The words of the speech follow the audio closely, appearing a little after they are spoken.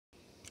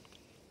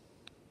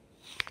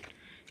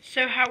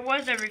So how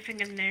was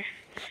everything in there?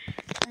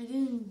 I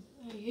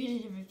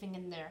hated everything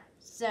in there.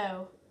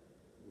 So,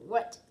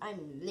 what?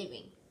 I'm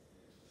leaving.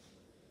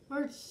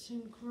 Arts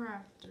and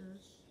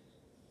crafters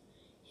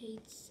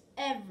hates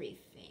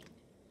everything.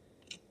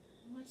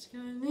 What's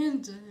going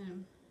into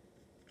him?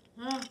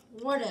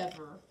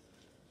 Whatever.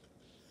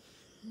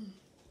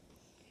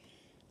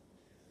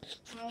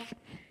 Well,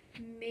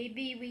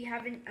 maybe we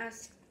haven't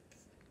asked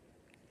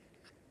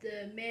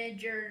the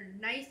manager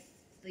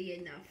nicely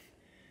enough.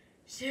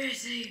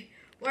 Seriously,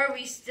 why are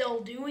we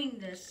still doing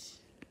this?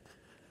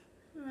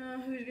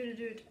 Who's gonna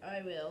do it?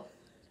 I will.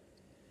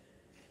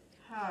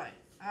 Hi,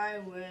 I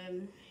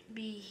will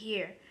be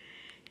here.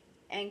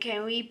 And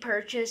can we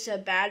purchase a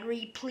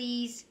battery,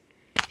 please?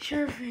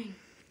 Sure thing.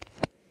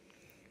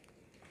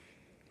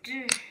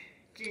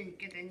 Didn't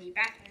get any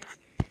batteries.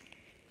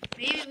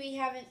 Maybe we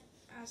haven't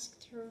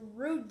asked her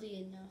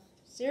rudely enough.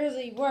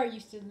 Seriously, why are you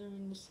still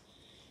doing this?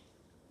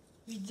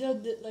 We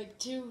did it like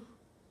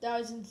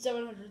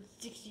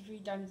 2,763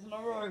 times in a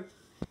row,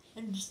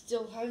 and we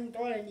still haven't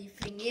got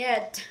anything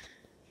yet.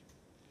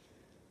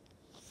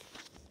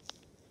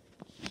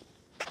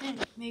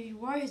 And maybe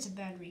why is a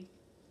battery?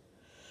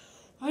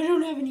 I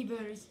don't have any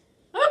batteries.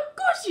 Of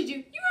course you do.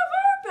 You have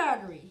our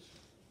battery.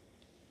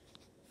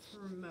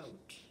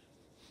 Remote.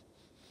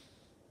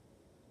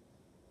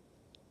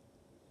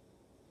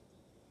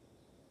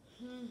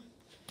 I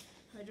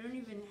don't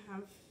even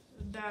have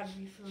a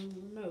battery for a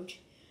remote.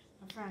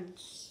 My friend,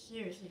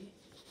 seriously,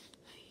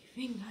 I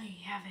think I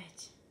have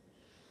it.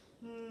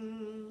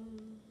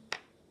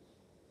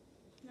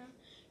 No.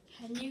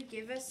 Can you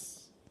give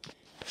us,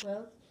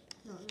 well,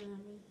 not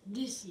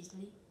this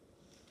easily.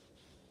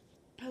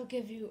 I'll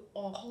give you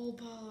a whole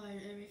pile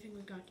and everything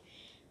we got.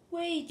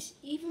 Wait,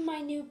 even my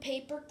new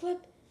paper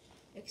clip?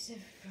 Except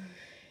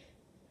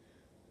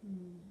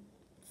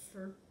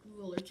for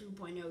Ruler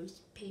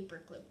 2.0's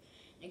paper clip.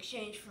 In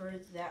exchange for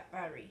that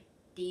battery.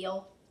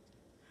 Deal?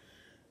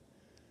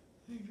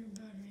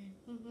 Battery.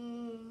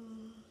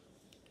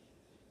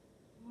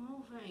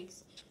 Well,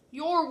 thanks.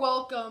 You're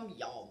welcome.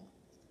 Yum.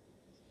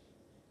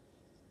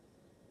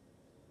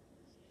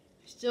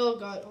 Still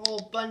got a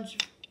whole bunch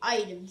of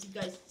items you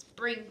guys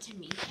bring to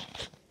me.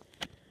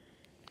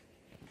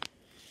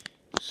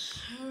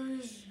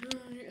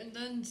 And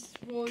then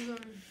spoil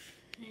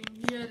everything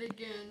yet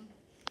again.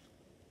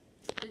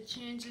 The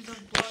chances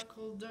of black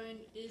hole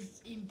dying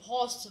is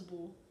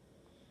impossible.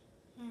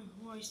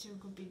 Why still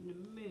could be in the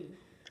mood?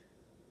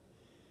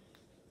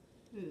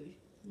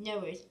 No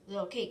worries,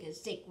 little cake and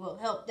steak will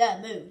help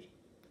that mood.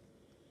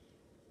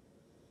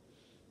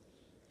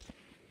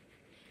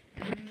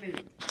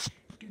 Mood.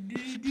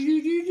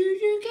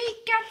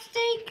 Cake and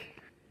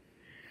steak.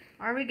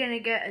 Are we gonna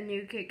get a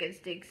new cake and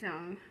steak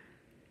song?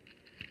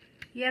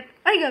 Yep,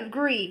 I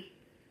agree.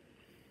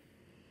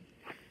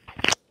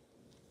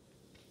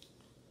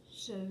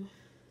 So, in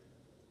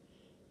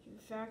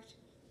fact,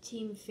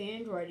 Team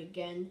Fandroid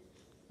again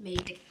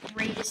made the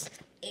greatest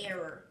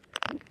error.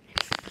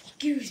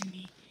 Excuse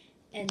me,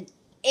 an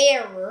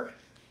error.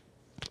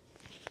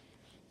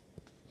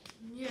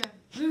 Yeah,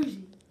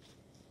 losing.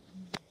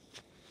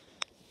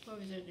 What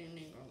was their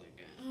name called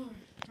again? Oh,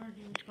 our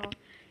name's called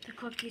the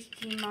Cluckiest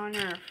Team on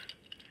Earth.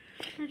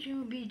 Our team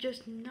will be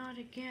just not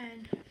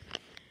again.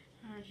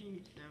 Our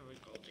team's never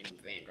called Team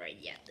Fandroid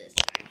yet this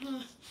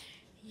time.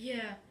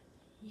 Yeah.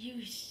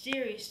 You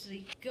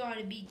seriously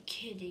gotta be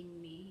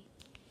kidding me.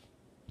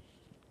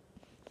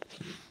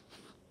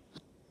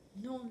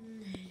 No,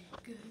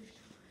 good.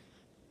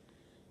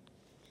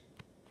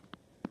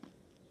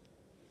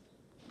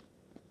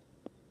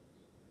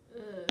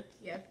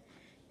 Yep.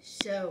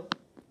 So,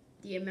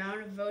 the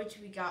amount of votes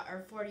we got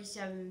are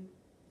 47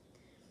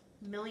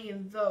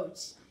 million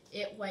votes.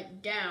 It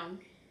went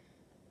down.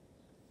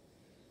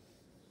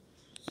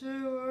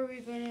 So, are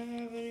we gonna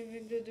have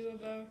anything to do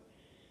about?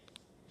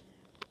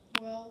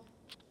 Well,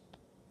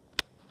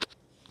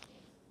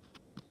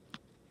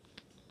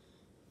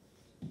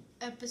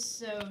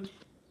 episode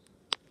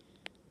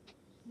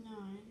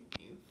 9,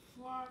 you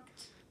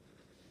fucked.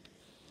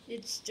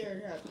 It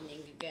started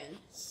happening again.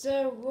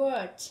 So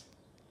what?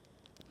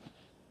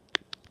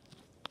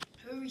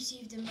 Who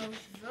received the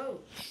most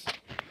votes?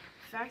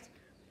 In fact,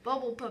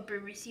 Bubble Puppy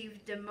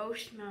received the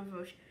most amount of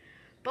votes.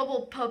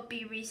 Bubble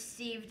Puppy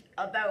received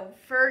about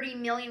 30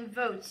 million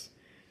votes.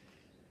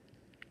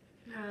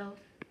 Well,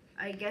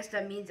 I guess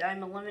that means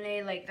I'm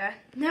eliminated like that.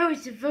 No,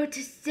 it's a vote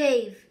to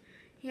save.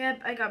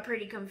 Yep, I got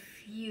pretty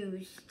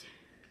confused.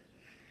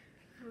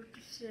 Vote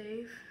to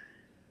save.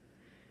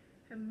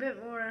 A bit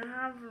more than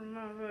half of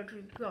my votes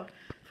we got.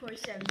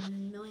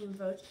 47 million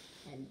votes,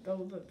 and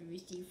Bubble Puppy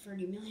received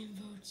 30 million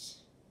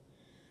votes.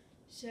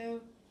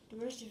 So, the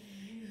rest of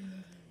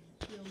you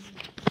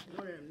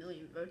more than 1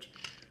 million votes.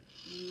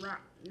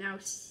 Now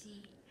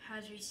C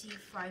has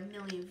received 5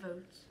 million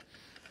votes.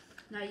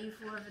 Now you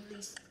four have at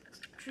least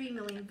 3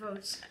 million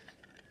votes.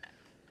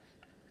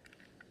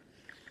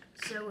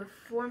 So with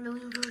 4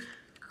 million votes,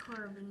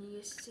 Carbon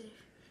is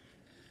safe.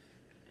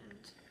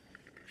 And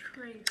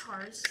Train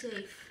Car is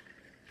safe.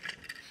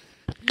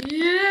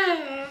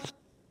 Yeah!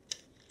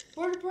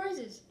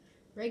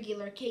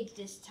 regular cake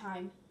this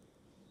time.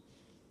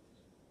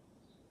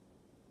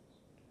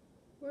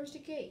 Where's the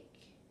cake?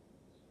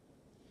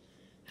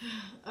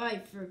 I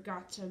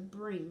forgot to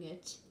bring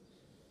it.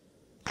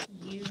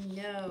 You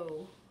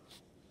know.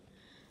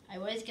 I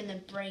was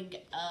gonna bring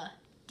a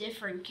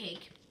different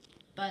cake,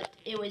 but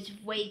it was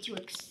way too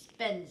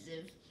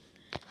expensive.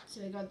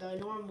 So I got the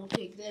normal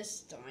cake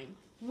this time.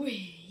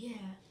 Wait,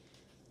 yeah.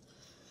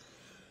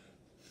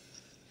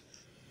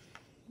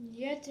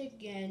 Yet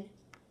again.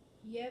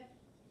 Yep,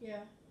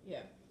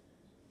 yeah.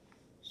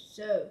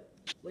 So,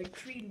 with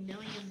 3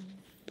 million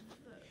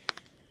votes.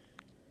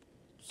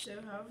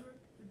 So, however,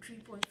 with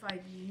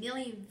 3.5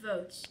 million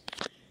votes,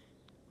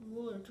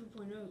 War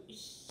 2.0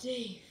 is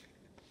safe.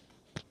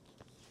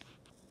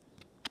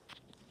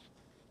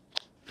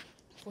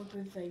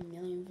 4.5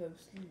 million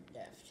votes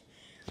left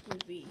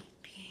would be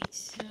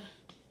pizza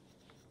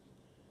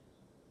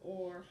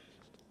or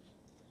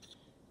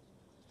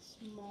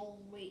small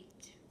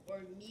weight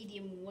or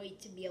medium weight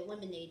to be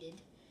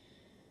eliminated.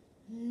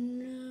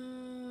 No.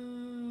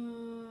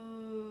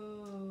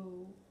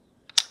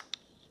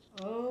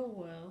 Oh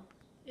well.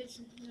 It's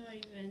not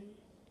even.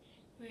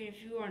 Wait,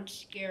 if you aren't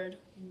scared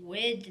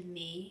with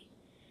me.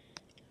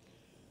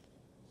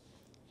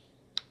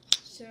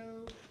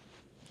 So,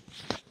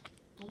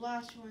 the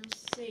last one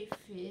safe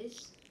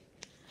is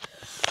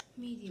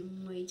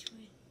medium weight,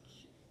 which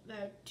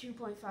about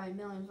 2.5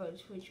 million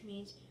votes, which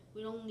means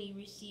we're only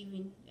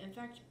receiving, in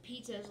fact,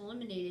 pizza is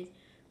eliminated,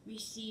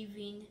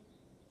 receiving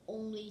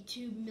only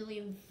 2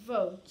 million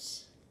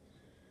votes.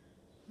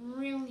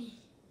 Really?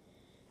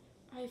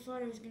 I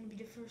thought it was going to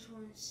be the first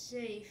one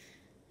safe.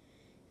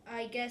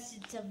 I guess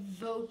it's a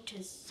vote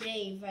to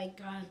save. I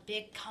got a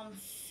bit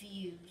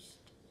confused.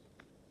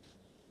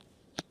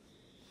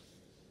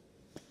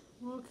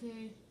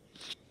 Okay.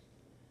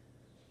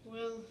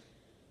 Well,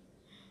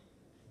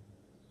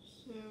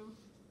 so,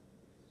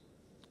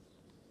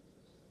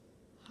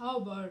 how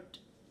about,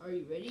 are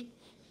you ready?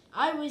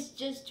 I was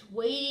just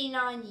waiting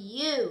on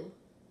you.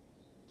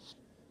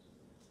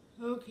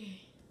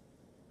 Okay.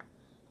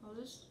 I'll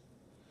just,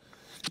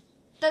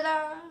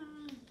 ta-da!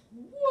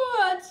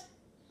 What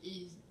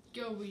is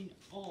going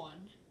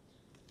on?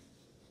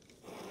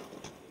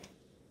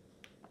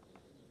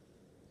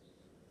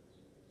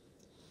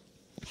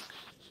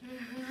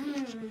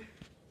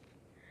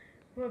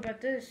 What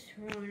about this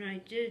one? I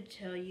did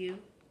tell you.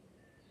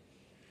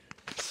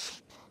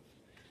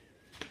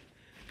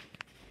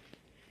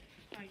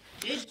 I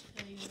did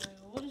tell you that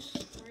all this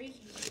is crazy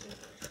because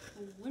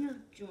a winner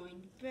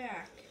joined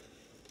back.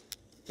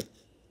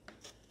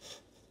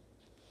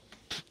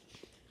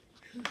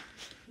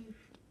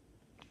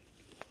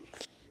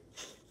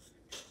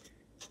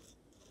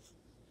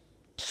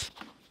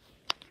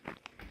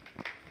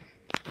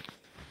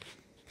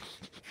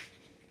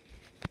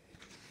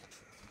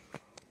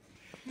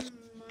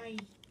 I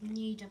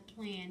need a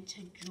plan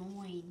to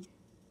join.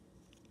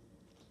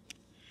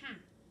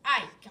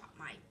 I got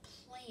my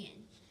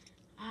plan.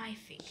 I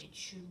think it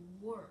should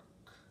work.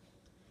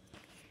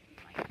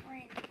 My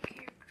random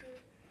character,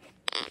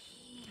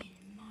 he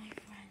and my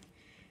friend,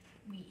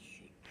 we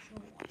should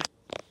join.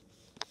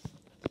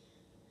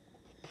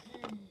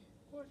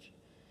 What?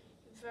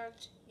 In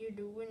fact, you're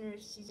the winner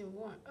of season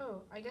 1.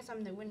 Oh, I guess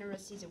I'm the winner of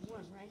season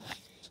 1, right?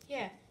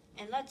 Yeah,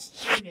 and let's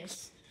do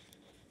this.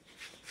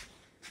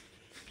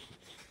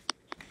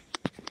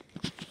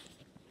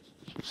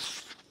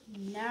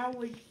 Now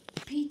with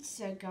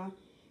pizza gone,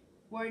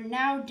 we're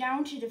now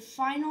down to the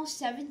final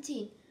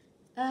 17.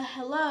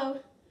 Hello?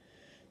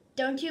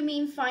 Don't you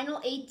mean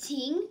final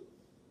 18?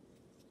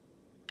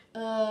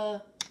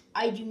 I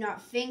do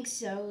not think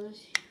so.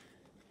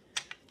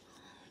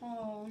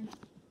 Oh,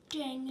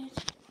 dang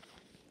it.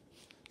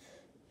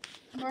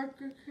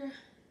 Marker Cap.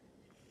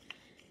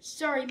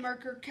 Sorry,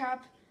 Marker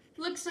Cap.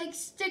 Looks like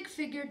Stick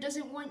Figure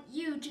doesn't want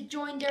you to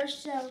join their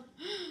show.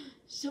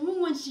 Someone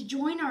wants to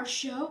join our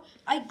show?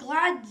 I'm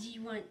glad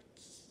you want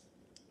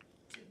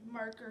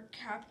Marker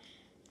Cap.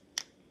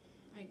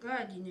 I'm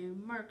glad you knew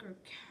Marker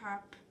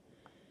Cap.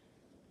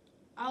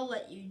 I'll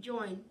let you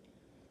join.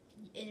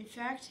 In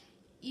fact,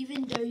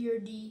 even though you're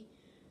the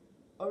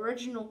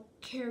original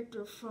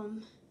character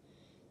from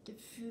the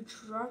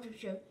Future Roger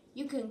Show,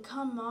 you can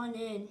come on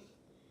in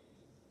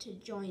to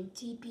join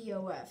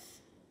TPOF.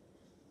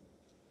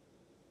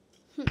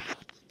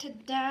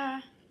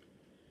 Ta-da!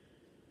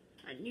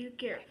 A new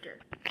character.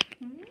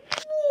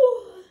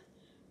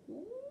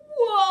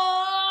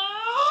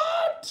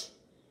 What?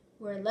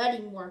 We're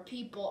letting more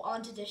people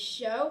onto the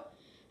show?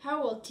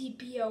 How will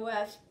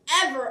TPOF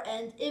ever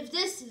end if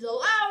this is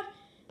allowed?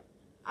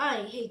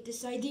 I hate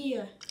this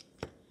idea.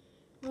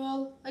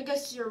 Well, I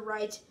guess you're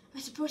right. I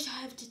suppose I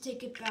have to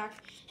take it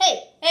back.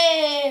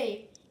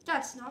 Hey!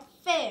 That's not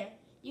fair.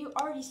 You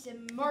already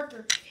said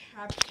Marker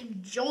Cap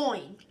can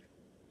join.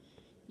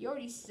 You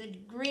already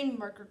said Green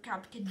Marker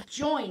Cap can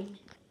join.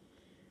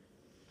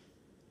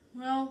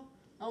 Well,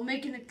 I'll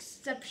make an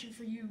exception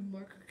for you,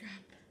 Marker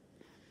Cap.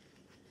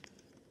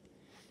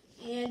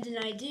 And an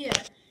idea.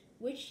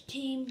 Which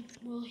team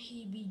will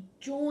he be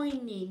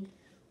joining?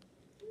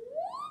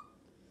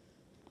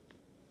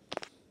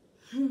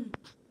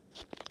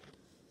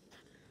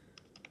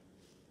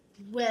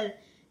 Well,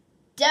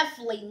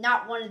 definitely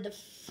not one of the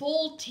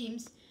full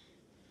teams.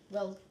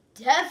 Well,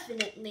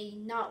 definitely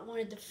not one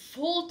of the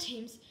full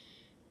teams,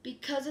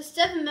 because a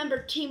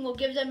 7-member team will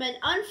give them an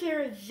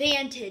unfair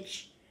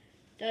advantage.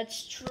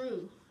 That's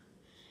true.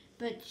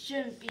 But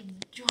shouldn't be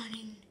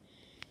joining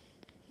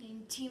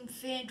Team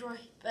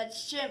Fandroid. But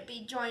shouldn't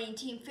be joining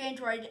Team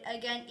Fandroid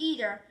again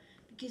either,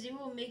 because it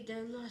will make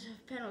their loss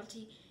of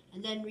penalty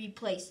and then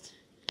replaced.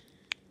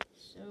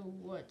 So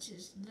what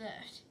is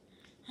that?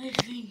 I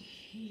think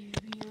she'd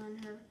be on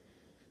her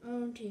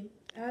own team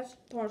as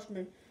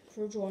punishment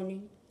for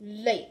joining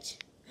late.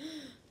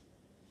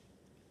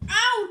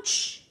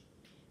 Ouch!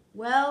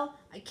 Well,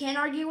 I can't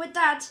argue with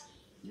that.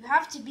 You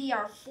have to be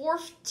our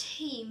 4th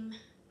team.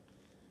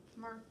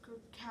 Marker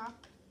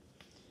cap.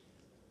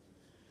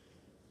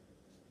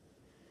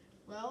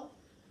 Well,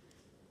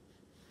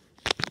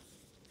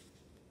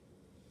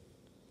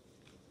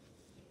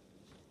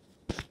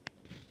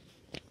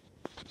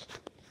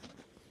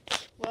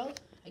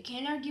 I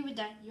can't argue with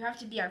that. You have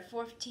to be our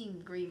 4th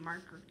team, green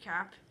marker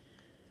cap.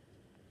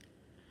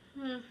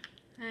 I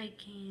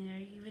can't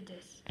argue with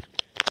this.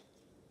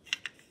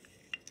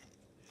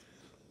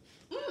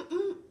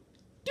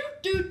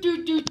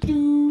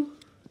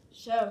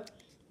 So,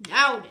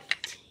 now the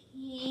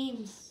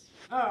teams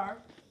are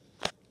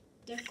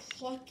the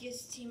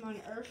cluckiest team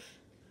on Earth.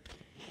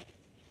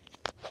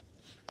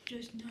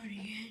 Just not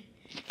again.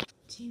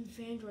 Team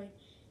Fandroid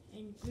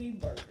and Green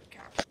Burger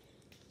Cap.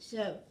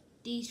 So,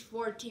 these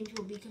 4 teams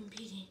will be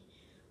competing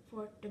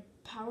for the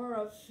power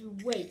of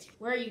weight.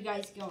 Where are you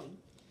guys going?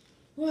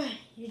 What?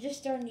 You're just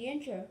starting the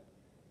intro.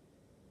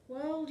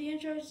 Well, the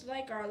intro is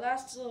like our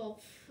last little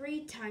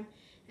free time.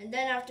 And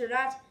then after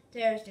that,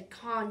 there's the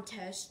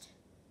contest.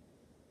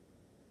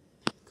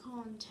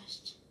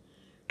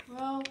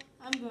 Well,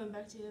 I'm going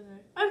back to the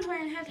elevator. I'm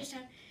playing half this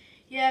time.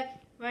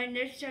 Yep, right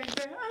next time.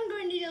 I'm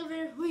going to the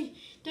elevator. Wait,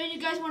 don't you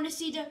guys want to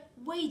see the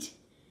wait?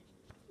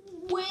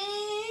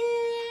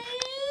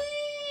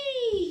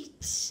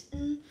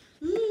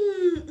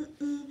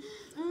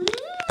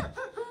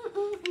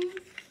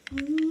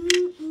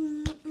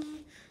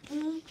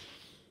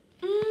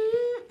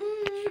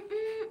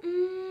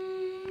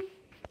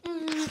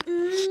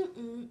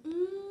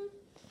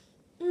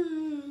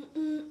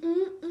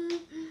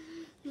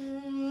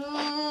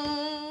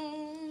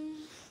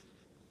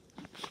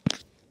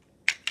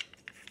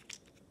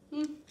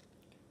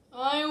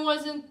 I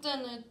wasn't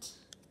in it.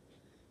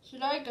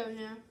 Should I go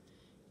now?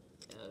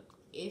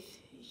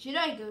 Should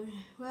I go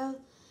now?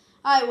 Well,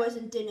 I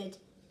wasn't in it.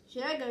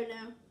 Should I go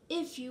now?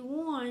 If you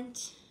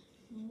want.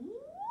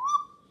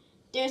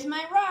 There's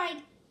my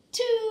ride.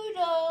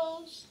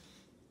 Toodles.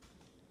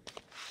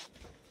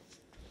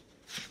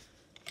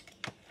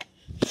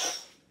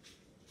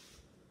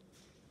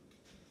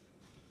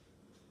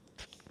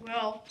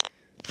 Well,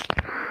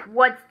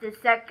 what's the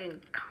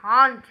second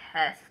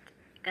contest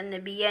gonna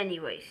be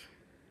anyways?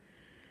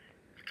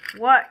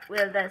 What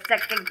will the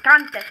second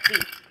contest be?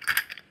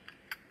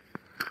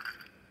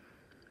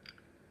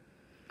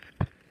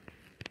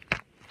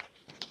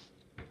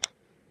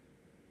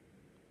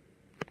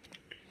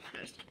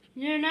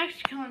 The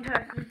next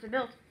contest is to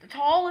build the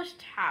tallest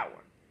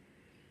tower.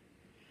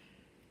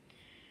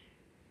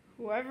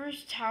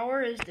 Whoever's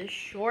tower is the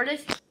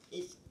shortest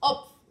is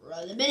up for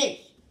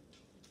elimination.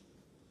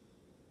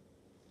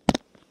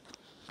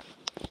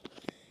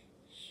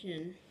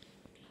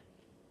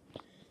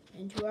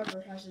 And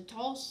whoever has the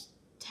tallest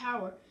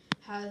tower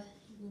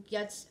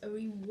gets a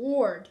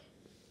reward.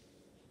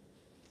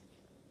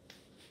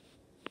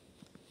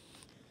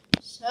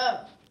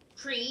 So,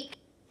 3,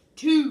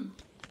 2,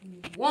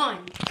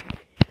 1,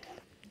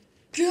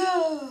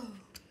 go!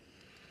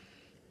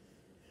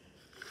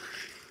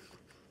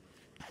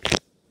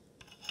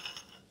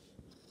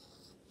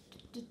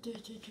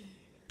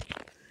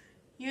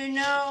 You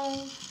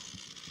know,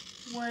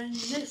 when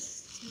this...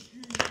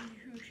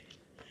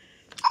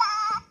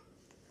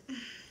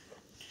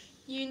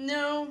 You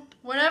know,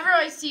 whenever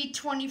I see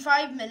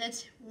 25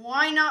 minutes,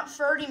 why not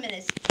 30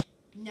 minutes?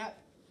 No,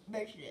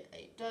 mention it.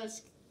 It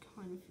does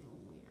kind of feel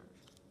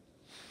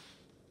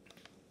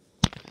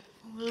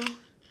weird. Well,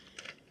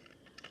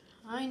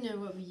 I know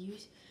what we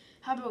use.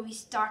 How about we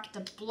stock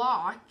the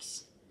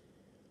blocks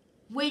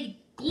with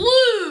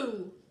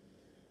glue?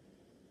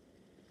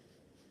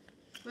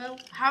 Well,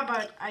 how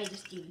about I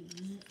just do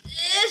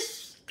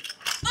this?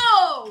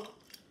 Oh!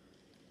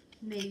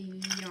 Maybe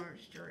you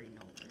aren't starting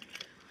over.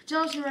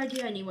 Tell us your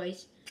idea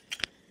anyways.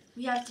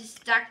 We have to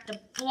stack the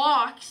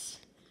blocks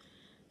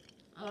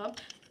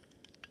up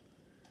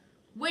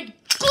with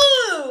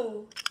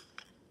glue!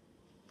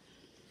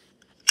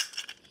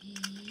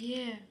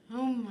 Yeah,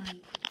 oh my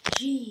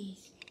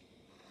jeez.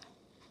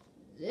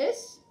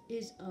 This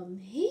is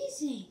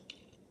amazing.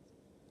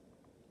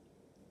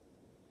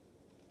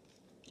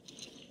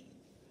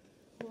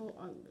 Well,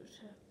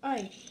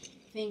 I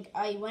think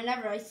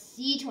whenever I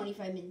see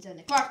 25 minutes on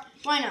the clock,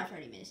 why not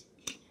 30 minutes?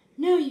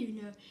 No,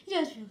 you know, it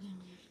does feel kind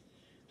of weird.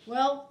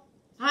 Well,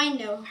 I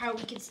know how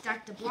we can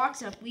stack the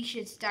blocks up. We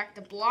should stack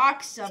the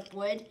blocks up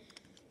with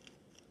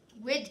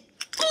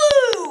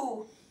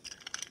glue.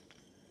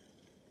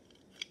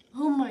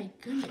 Oh my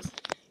goodness.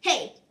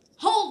 Hey,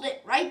 hold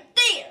it right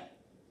there.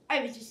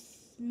 I was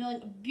just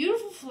smelling a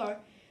beautiful flower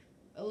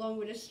along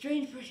with a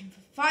strange person for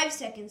 5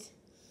 seconds.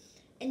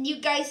 And you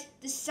guys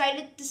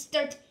decided to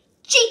start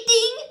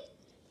cheating?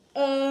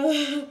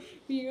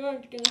 We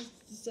aren't gonna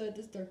decide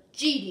to start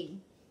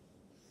cheating.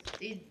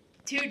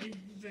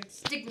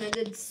 Stickman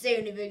didn't say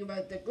anything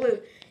about the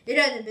glue. It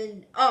hasn't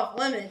been off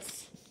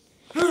limits.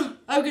 I'm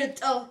gonna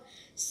tell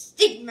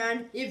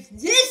Stickman if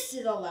this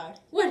is allowed.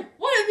 What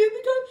have you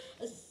become?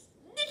 A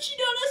snitching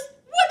on us?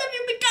 What have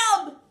you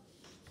become?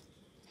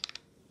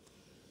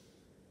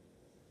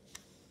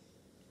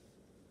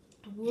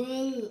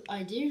 Well,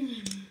 I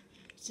do.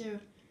 So,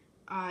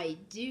 I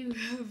do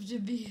have to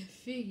be a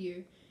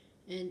figure,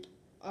 and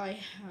I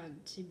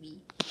had to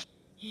be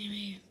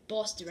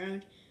bossed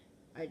around.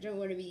 I don't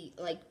want to be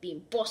like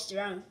being bossed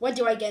around. What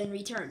do I get in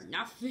return?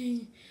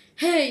 Nothing.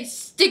 Hey,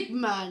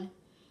 Stickman!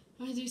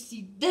 I do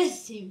see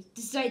this team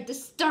decide to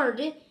start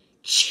it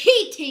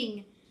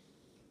cheating.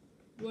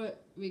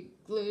 What with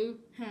glue?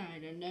 I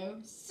don't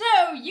know.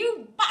 So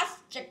you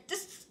must check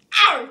this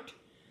out.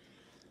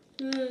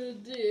 Oh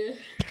dear.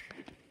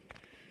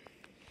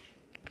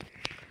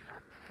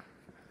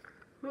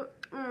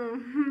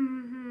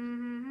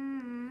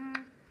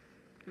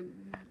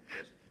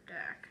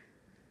 Stack.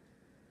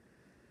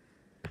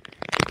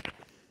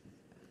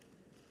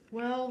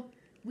 Well,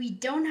 we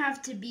don't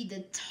have to be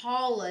the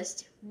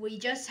tallest. We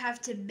just have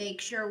to make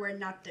sure we're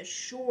not the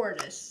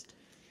shortest.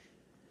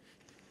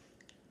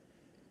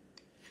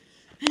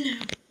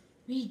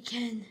 We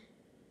can.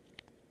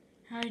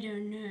 I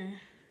don't know.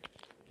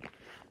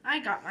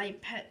 I got my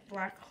pet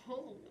black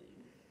hole.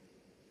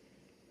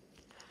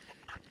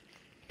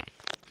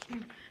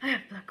 I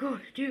have black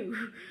holes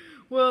too.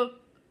 Well,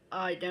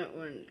 I don't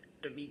want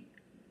to be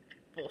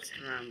bossed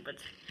around, but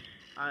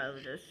I'll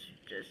just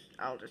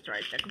try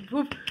a second.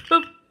 Whoop.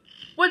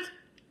 What?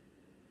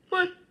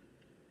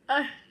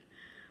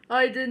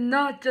 I did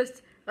not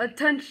just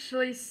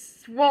intentionally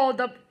swallowed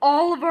up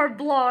all of our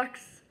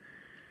blocks.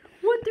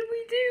 What did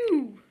we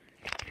do?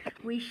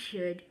 We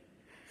should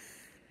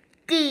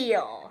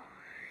steal.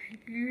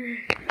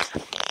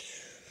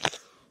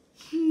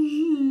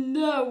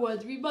 Now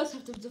what? We must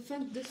have to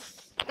defend this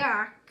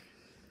stack.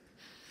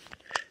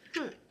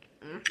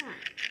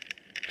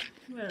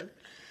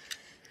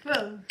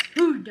 Well,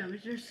 who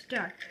damaged their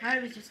stack? I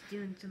was just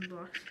doing some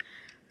blocks.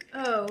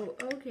 Oh,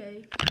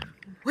 okay.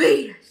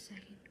 Wait a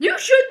second. You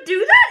shouldn't do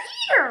that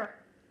either!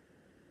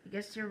 I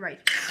guess you're right.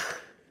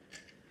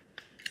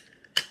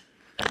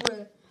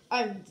 Well,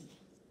 I'm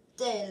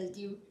dead.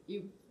 You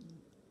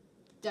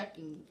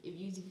stacking if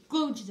using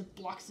glue to the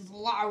blocks is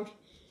allowed.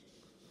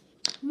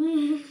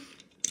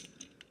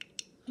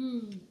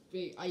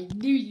 Wait, I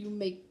knew you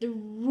make the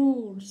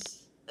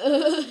rules.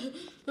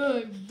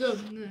 I've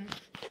done that.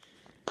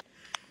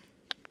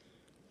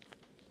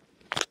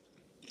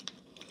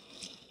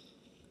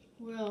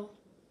 Well,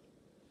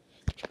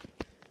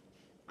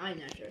 I'm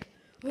not sure.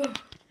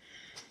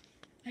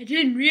 I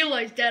didn't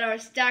realize that our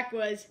stack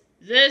was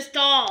this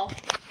tall.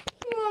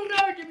 Well,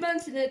 now that you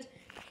mention it,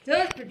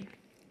 that's pretty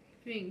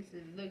things.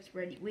 It looks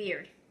pretty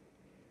weird.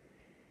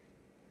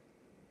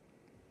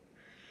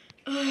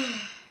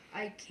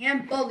 I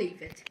can't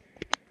believe it.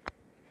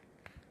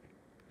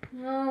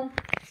 Well,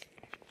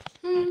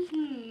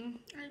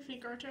 I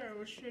think our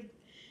tower should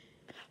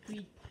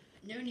be.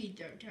 No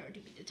need our tower to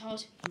be the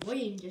tallest.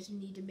 We just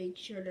need to make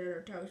sure that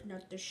our tower is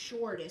not the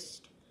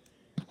shortest.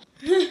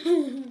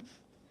 If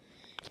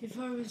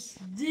I was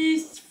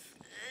this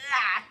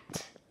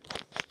flat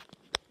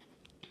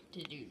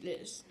to do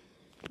this,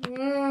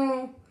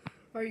 well,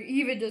 are you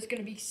even just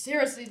gonna be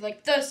seriously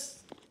like this?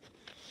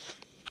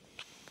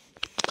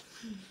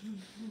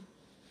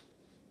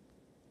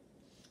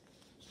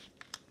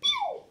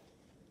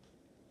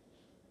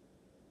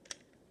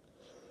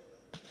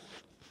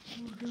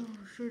 Oh no,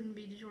 shouldn't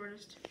be the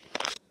shortest.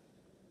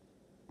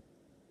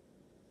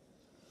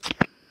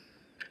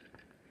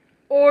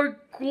 I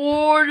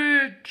got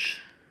it!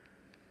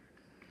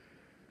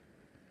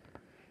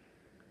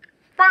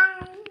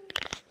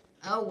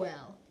 Oh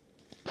well.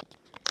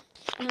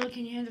 Now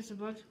can you hand us a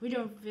book? We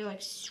don't feel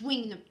like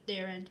swinging up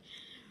there and...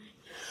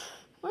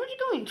 Where are you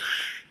going?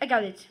 I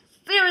got it.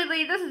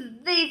 Seriously, this is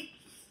these.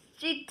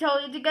 She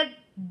told you to get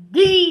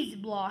these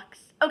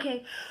blocks.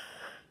 Okay.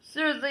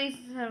 Seriously,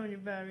 how many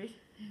batteries?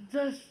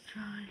 Just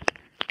try.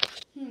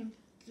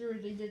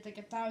 Seriously, there's like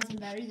 1,000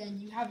 batteries and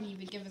you haven't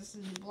even given us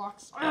any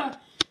blocks.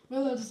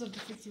 Well, I'll just have to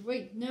fix it.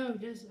 Wait, no,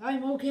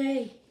 I'm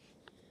okay.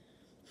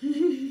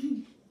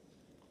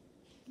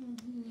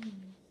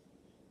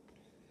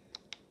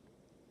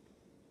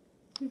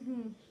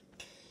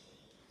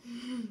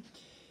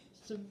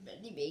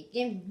 Somebody make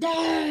him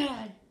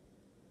dead.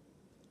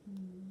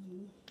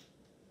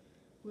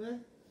 What?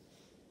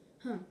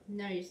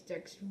 Now your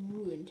stack's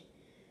ruined.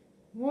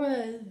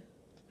 Well,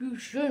 you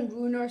shouldn't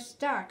ruin our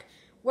stack.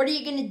 What are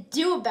you gonna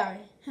do about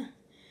it?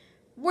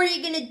 What are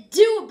you gonna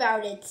do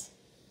about it?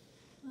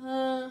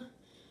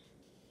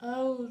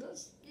 I'll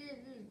just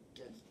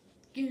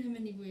give him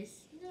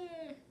anyways.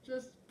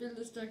 Just build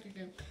a stack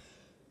again.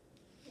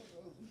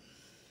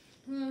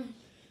 I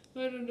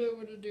don't know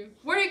what to do.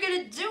 What are you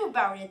gonna do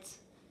about it?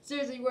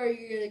 Seriously, why are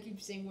you gonna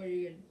keep saying what are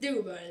you gonna do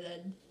about it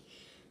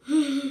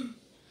then?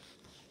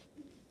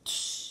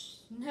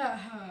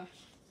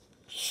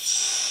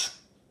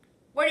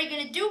 What are you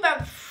gonna do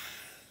about it?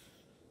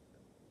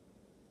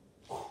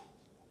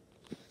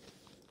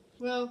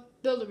 Well,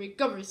 build a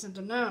recovery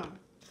center now.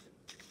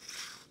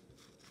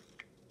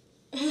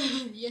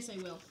 Yes, I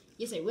will.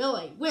 Yes, I will.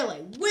 I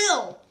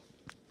will.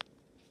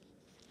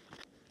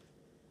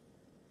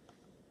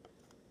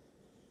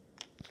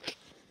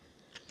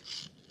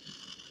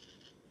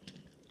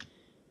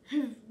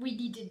 We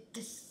needed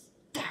this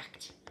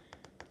stacked.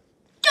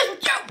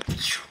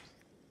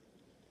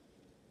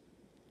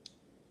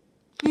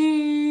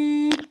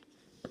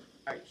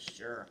 Are you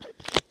sure?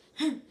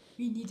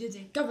 We needed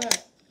a cover.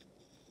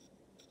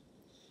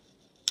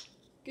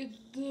 Good.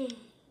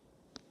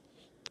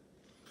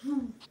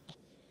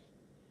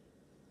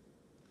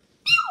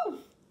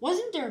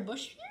 Wasn't there a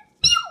bush here?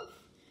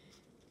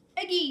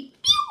 Eggy!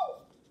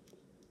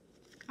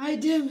 I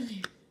do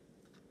believe.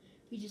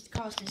 We just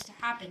caused this to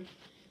happen.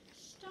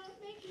 Stop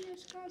making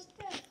us cause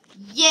death.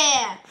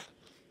 Yeah!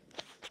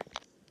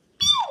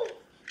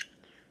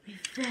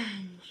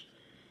 Revenge.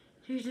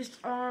 He's just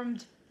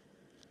armed.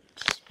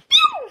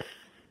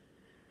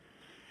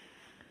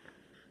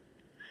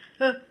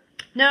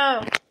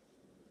 No!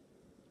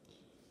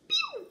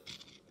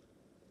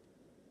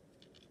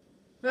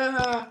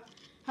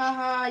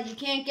 Haha, you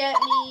can't get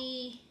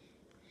me.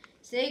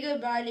 Say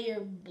goodbye to your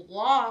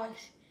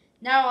blocks.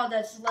 Now all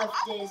that's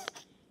left is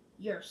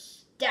your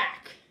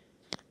stack.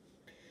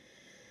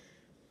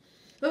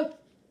 Oh.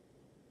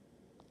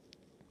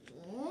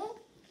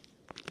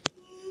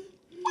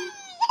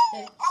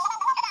 Hey,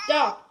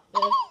 stop.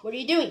 What are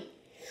you doing?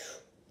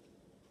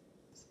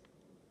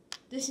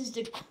 This is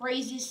the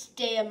craziest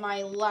day of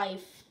my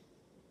life.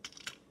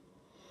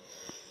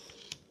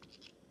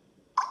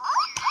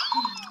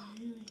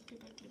 Get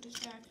back to the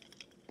stack.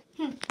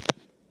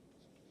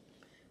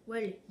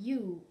 Well,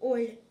 you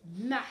all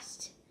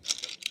must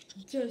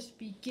just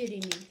be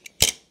kidding me.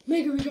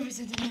 Make a recovery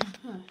center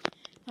now.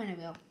 Fine, I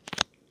will.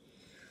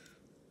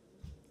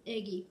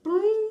 Eggy.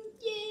 Boom.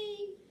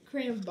 Yay.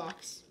 Crayon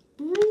box.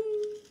 Boom.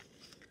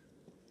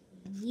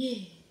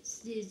 Yeah.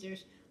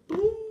 Scissors.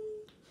 Boom.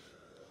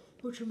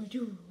 What am I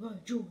doing?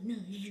 1, 2,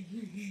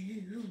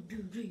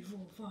 3, 4,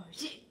 5,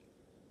 6.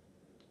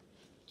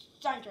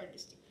 Start trying to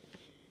stick.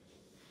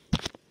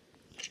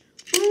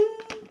 Boom.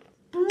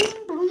 Boom.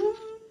 Boom.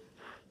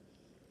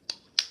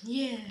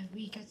 Yeah,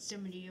 we got so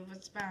many of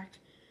us back.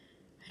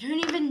 I don't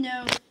even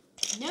know.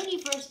 No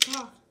need for us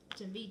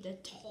to be the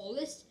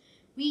tallest.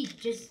 We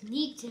just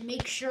need to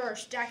make sure our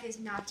stack is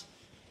not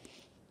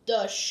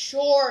the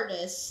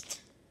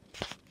shortest.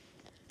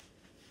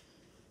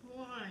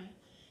 Why?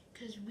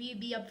 Because we'd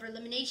be up for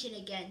elimination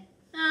again.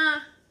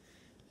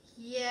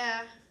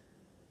 Yeah.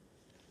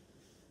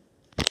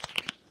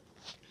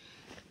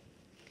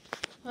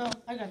 Well,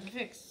 I got the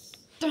fix.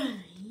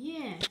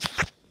 Yeah.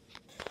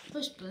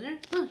 Oh, Splinter.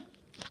 Huh.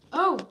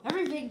 Oh,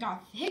 everything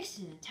got fixed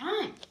in a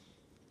time.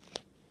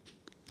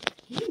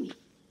 Give me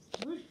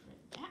good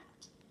for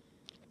that.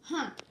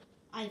 Huh.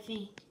 I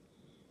think.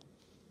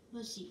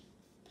 Let's see.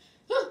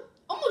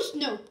 Almost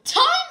no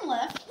time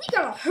left. We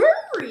gotta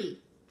hurry.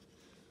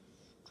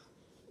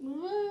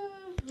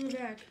 We're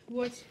back.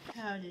 What?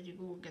 How did you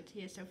go get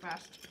here so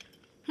fast?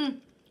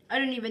 I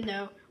don't even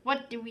know.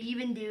 What do we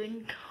even do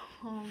in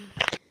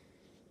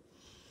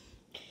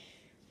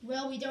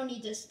Well, we don't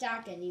need to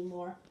stack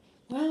anymore.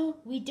 Well,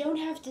 we don't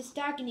have to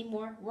stack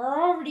anymore.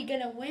 We're already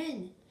gonna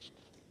win.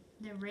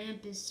 The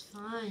ramp is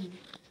fine.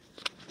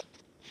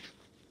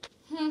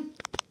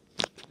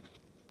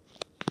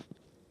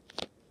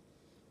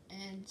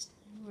 And,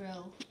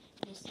 well,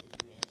 this is it.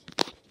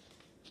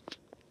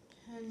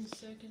 10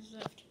 seconds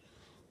left.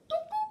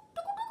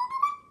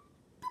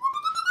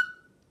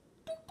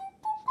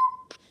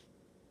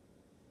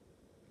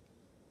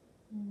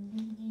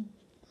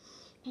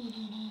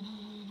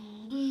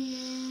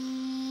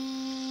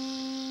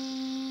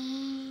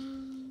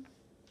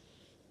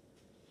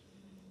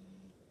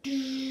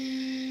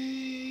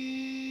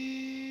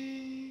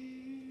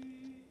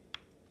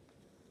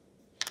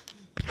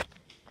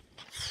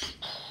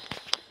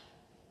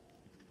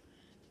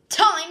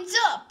 Time's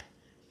up!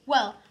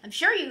 Well, I'm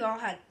sure you all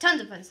had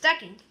tons of fun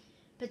stacking,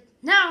 but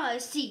now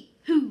let's see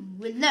who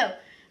will know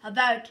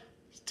about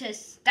to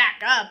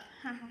stack up.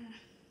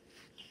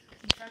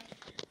 In fact,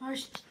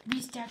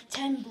 we stacked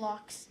 10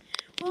 blocks.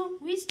 Well,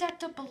 we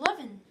stacked up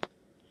 11.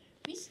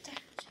 We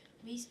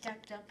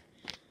stacked up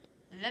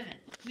 11.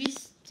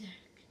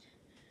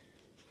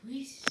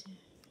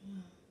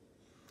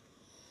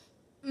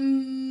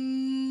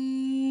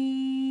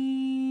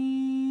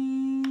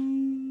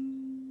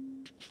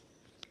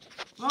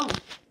 Oh,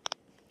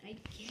 I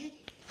get it.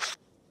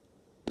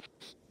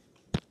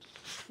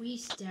 We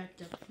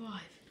stacked up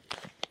 5.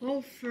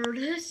 Well, for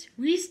this,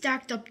 we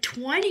stacked up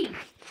 20.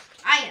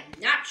 I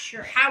am not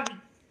sure how we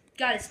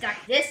got to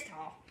stack this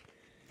tall.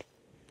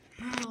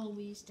 Well,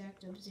 we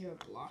stacked up 0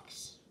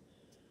 blocks.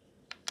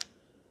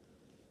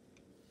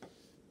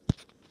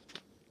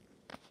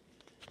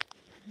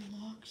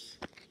 Blocks.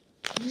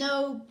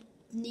 No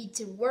need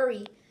to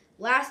worry.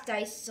 Last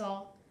I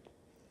saw,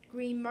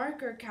 Green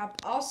Marker Cap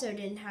also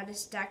didn't have a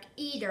stack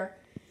either.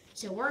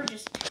 So we're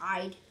just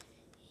tied.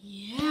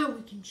 Yeah,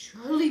 we can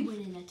surely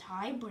win in a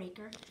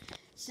tiebreaker.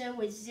 So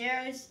with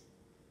 0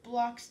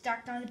 blocks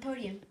stacked on the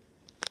podium,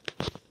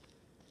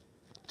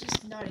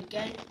 Just not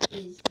again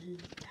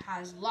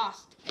has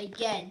lost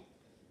again.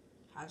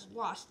 has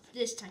lost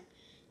this time.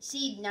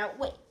 See, now,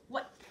 wait,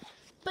 what?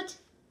 But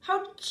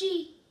how did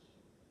she?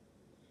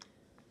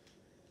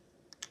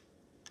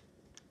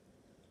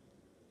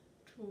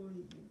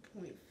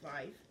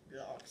 20.5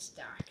 blocks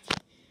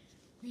stacked.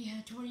 We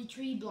had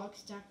 23 blocks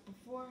stacked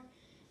before,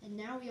 and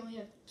now we only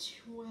have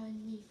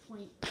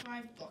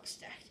 20.5 blocks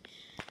stacked.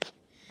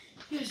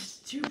 Yes,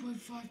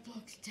 2.5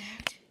 blocks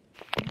stacked.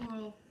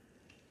 Well,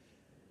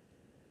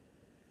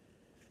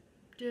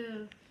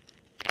 duh.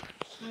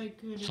 I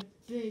could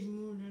have paid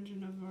more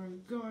attention of our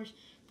guards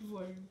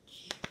before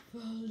she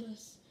followed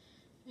us,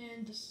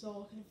 and the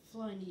soul can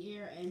fly in the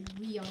air, and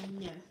we all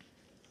know.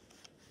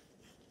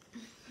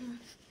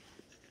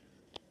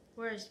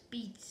 Where's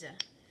Pizza?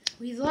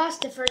 We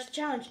lost the first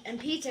challenge, and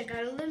Pizza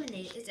got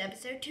eliminated. It's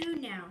episode 2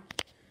 now.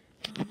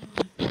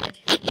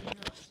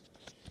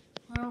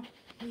 Well,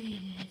 we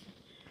did.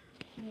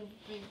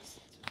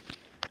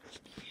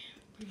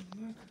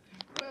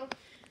 Well,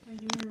 I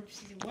do remember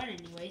season 1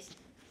 anyways.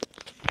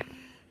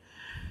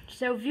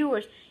 So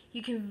viewers,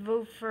 you can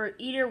vote for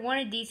either one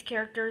of these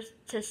characters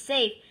to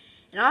save.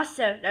 And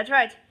also, that's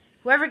right,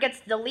 whoever gets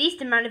the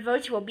least amount of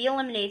votes will be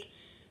eliminated.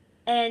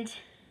 And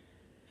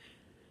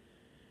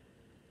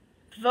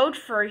vote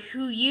for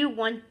who you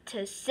want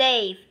to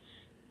save.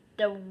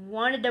 The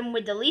one of them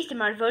with the least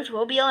amount of votes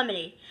will be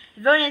eliminated.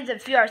 The vote ends in a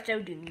few hours,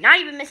 so do not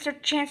even miss your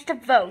chance to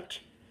vote.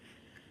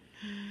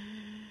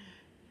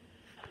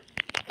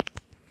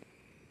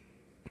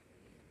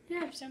 You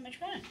have so much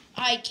fun.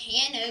 I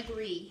can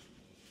agree.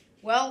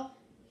 Well,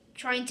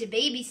 trying to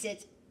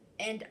babysit,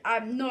 and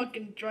I'm not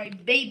going to try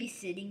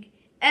babysitting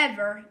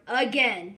ever again.